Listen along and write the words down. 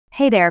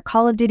Hey there,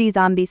 Call of Duty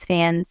Zombies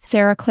fans.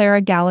 Clara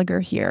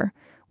Gallagher here.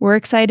 We're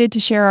excited to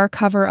share our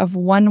cover of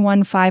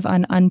 115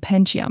 on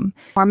Unpentium.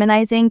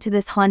 Harmonizing to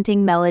this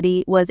haunting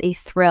melody was a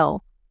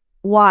thrill.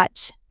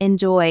 Watch,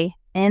 enjoy,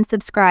 and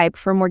subscribe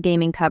for more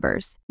gaming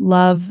covers.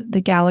 Love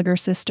the Gallagher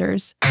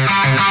Sisters.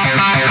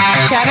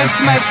 Shout out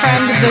to my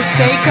friend the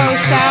Seiko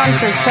Sound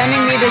for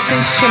sending me this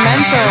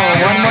instrumental.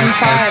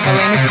 115,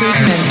 Elena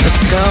Siegman.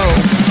 Let's go.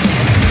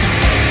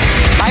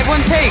 I have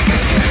one take.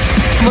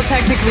 Well,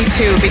 technically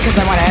two, because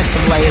I want to add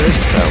some layers,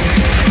 so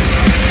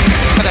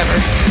whatever.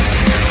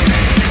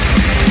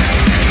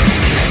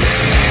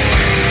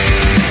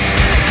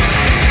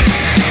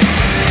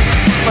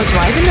 Oh, do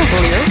I even know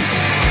the lyrics?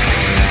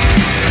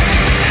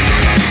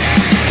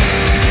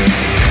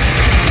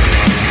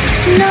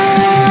 No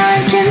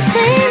one can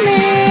see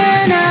me,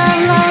 and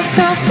I'm lost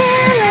all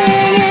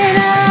feeling, and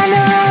I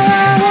know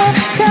I won't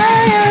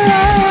die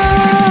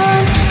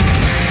alone.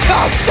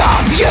 I'll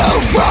stop you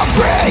from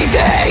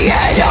breathing,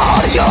 and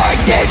all you're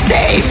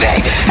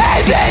deceiving,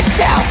 and this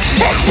sound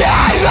is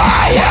not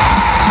my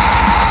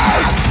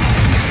own.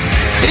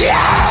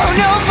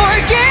 No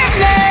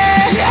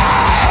forgiveness.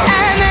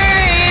 And the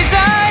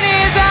reason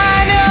is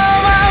I know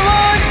I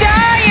won't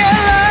die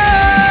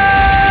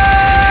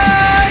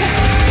alone.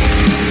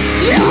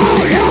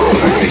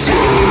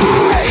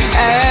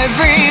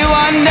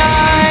 Everyone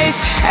dies,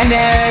 and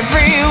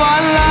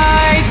everyone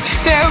lies.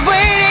 They're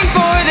waiting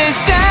for the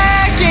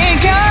second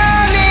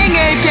coming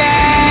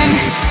again.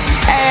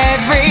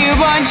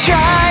 Everyone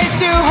tries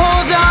to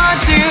hold on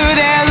to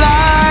their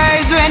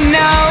lives when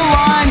no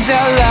one's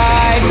alive.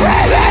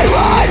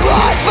 Everyone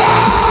would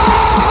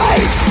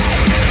fight.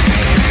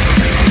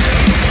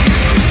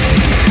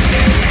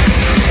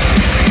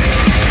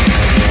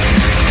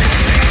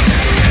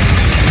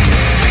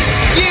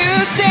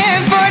 You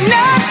stand for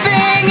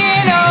nothing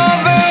and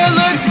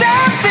overlook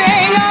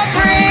something. I'll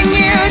bring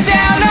you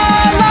down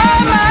all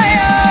on my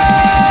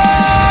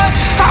own.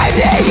 I'm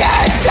the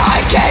end,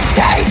 I can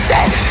taste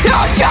it.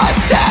 Not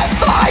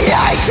justify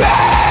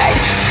hatred.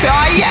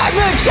 I am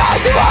the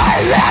chosen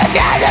one,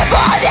 living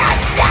upon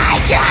that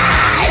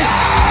sacred.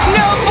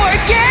 No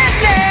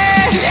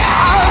forgiveness.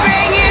 I'll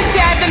bring you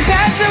death and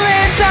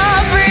pestilence.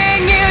 I'll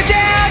bring you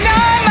down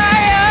on my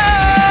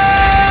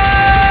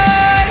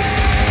own.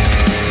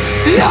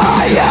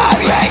 I am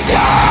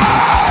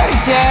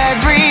returned.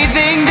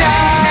 Everything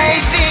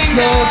dies.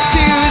 Look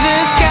to the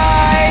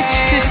skies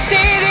to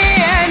see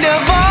the end of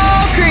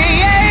all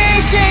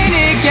creation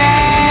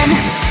again.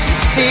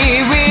 See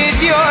with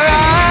your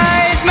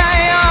eyes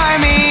my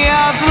army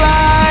of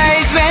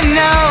lies when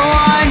no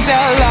one's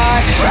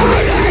alive.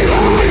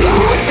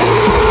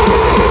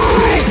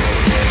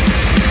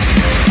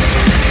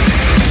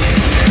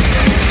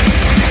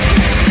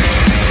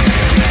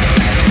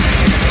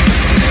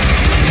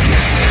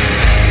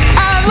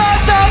 I've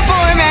lost all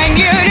form and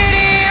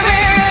unity.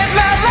 Where is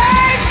my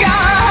life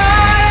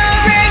gone?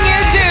 I'll bring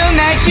you doom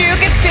that you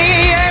can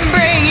see and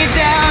bring you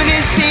down to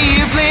see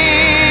you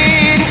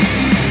bleed.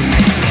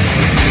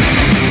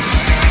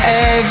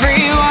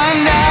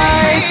 Everyone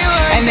dies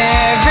and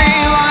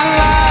everyone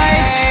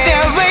lies.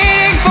 They're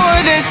waiting for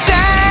the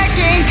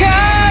second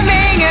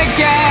coming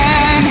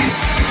again.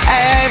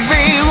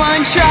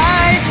 Everyone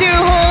tries to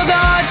hold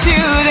on to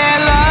their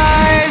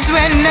lives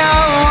when no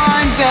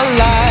one's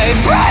alive.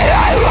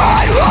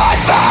 Everyone would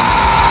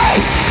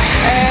fight.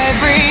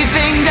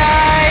 Everything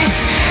dies.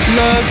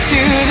 Look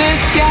to the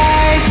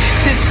skies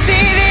to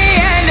see the